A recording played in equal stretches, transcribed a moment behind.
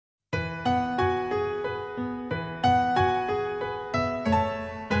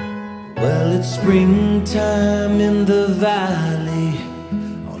It's springtime in the valley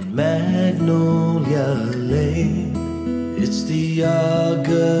on Magnolia Lane. It's the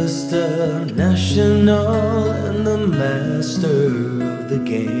Augusta National and the master of the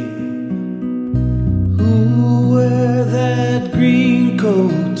game. Who wear that green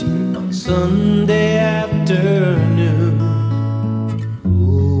coat on Sunday afternoon?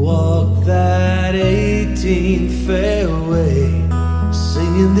 Who walk that 18th fairway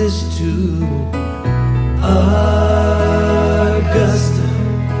singing this tune? Augusta,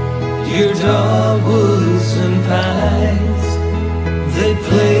 your dogwoods and pines, they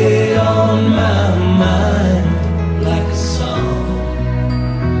play on my mind like a song.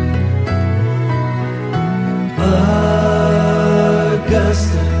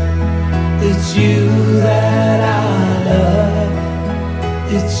 Augusta, it's you that I love,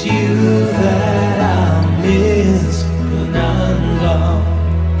 it's you that I miss when I'm gone.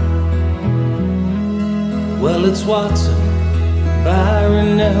 Well, it's Watson,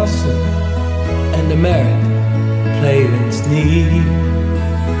 Byron Nelson, and American players need.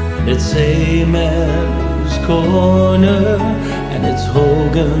 And it's Amen's corner, and it's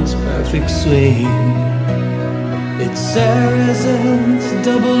Hogan's perfect swing. It's Sarrazin's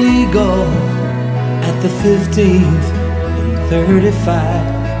double eagle at the 15th and 35,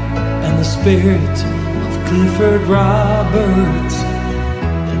 and the spirit of Clifford Roberts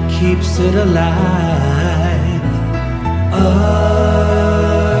that keeps it alive.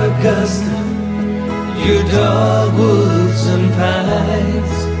 Augusta, your dogwoods and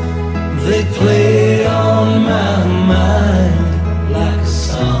pines, they play on my mind like a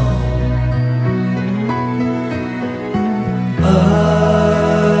song.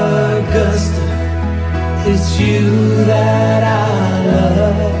 Augusta, it's you that I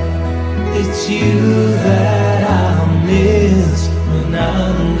love, it's you that I miss when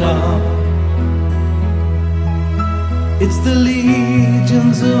I'm gone. It's the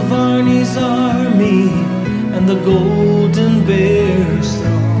legions of Arnie's army and the Golden Bear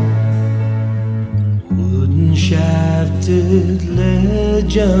Stone, wooden shafted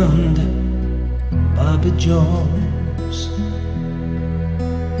legend, Bobby Jones.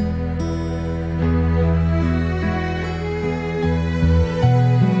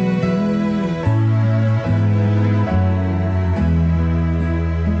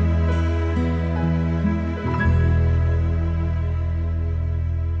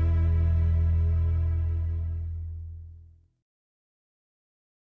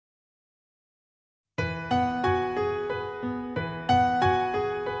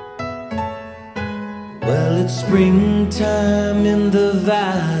 Well, it's springtime in the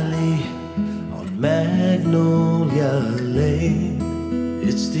valley on Magnolia Lane.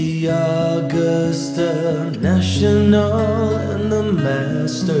 It's the Augusta National and the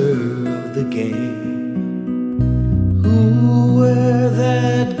master of the game. Who wear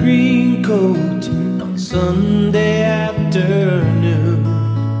that green coat on Sunday afternoon?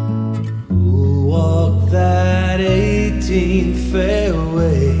 Who walk that 18th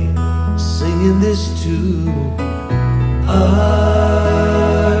fairway singing this tune?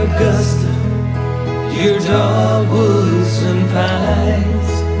 Augusta, your dogwoods and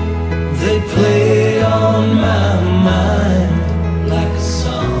pines, they play on my mind like a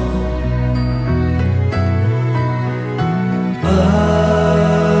song.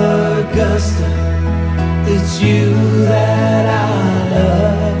 Augusta, it's you that I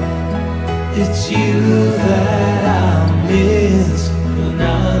love, it's you that I miss when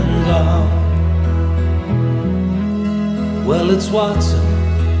I'm gone. Well, it's Watson,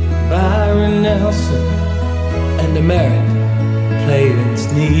 Byron Nelson, and American players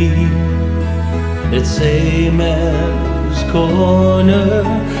need. And it's Amen's corner,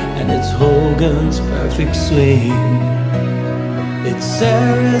 and it's Hogan's perfect swing. It's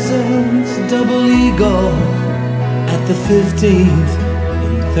Sarrazin's double eagle at the 15th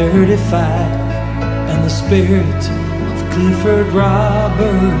and 35, and the spirit of Clifford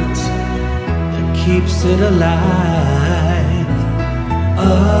Roberts that keeps it alive.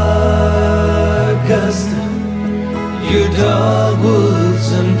 Augusta, your dogwoods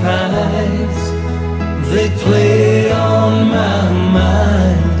and pines, they play on my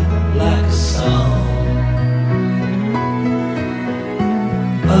mind like a song.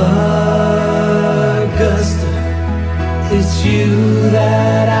 Augusta, it's you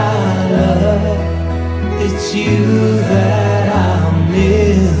that I love, it's you that I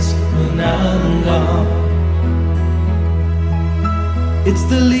miss when I'm gone. It's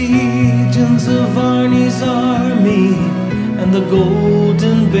the legions of Arnie's army and the gold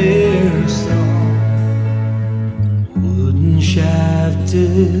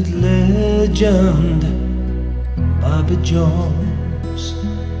legend, Bobby Jones.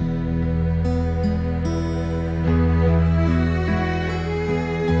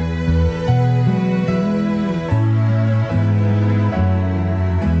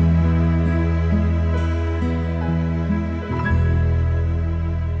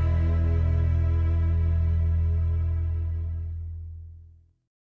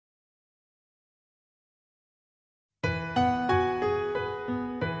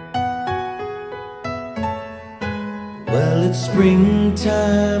 Well, it's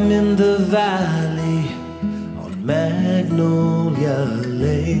springtime in the valley on Magnolia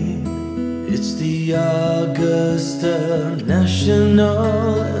Lane. It's the Augusta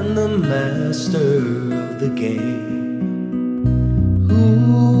National and the master of the game.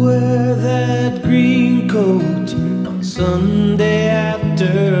 Who'll wear that green coat on Sunday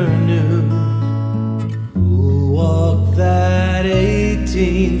afternoon? Who'll walk that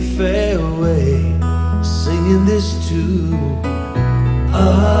 18th fairway singing this tune?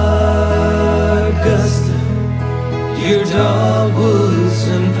 Augusta, your dogwoods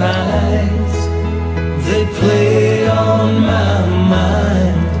and pines, they play on my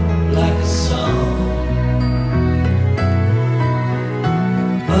mind like a song.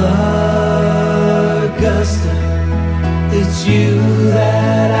 Augusta, it's you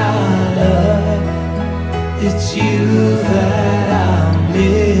that I love, it's you that I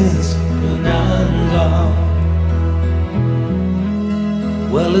miss when I'm gone.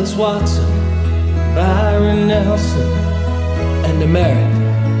 Well, it's Watson, Byron Nelson, and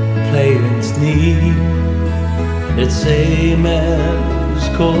American players need. And it's Amen's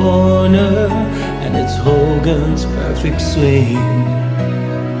corner, and it's Hogan's perfect swing.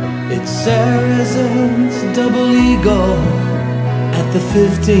 It's Saracens double eagle at the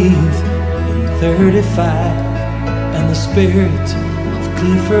 15th and 35, and the spirit of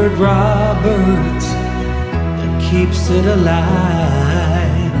Clifford Roberts that keeps it alive.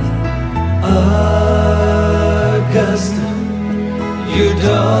 Augusta, your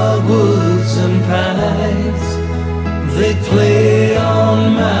dogwoods and pines, they play on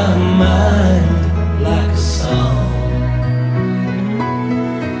my mind like a song.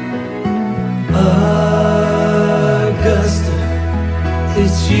 Augusta,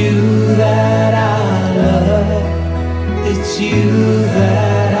 it's you that I love, it's you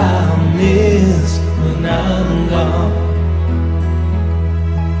that I miss when I'm gone.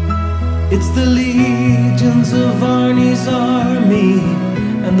 It's the legions of Arnie's army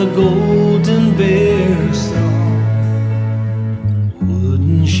and the Golden Bear song.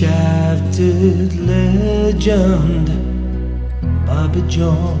 Wooden shafted legend, Bobby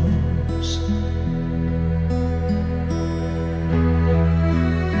Jones.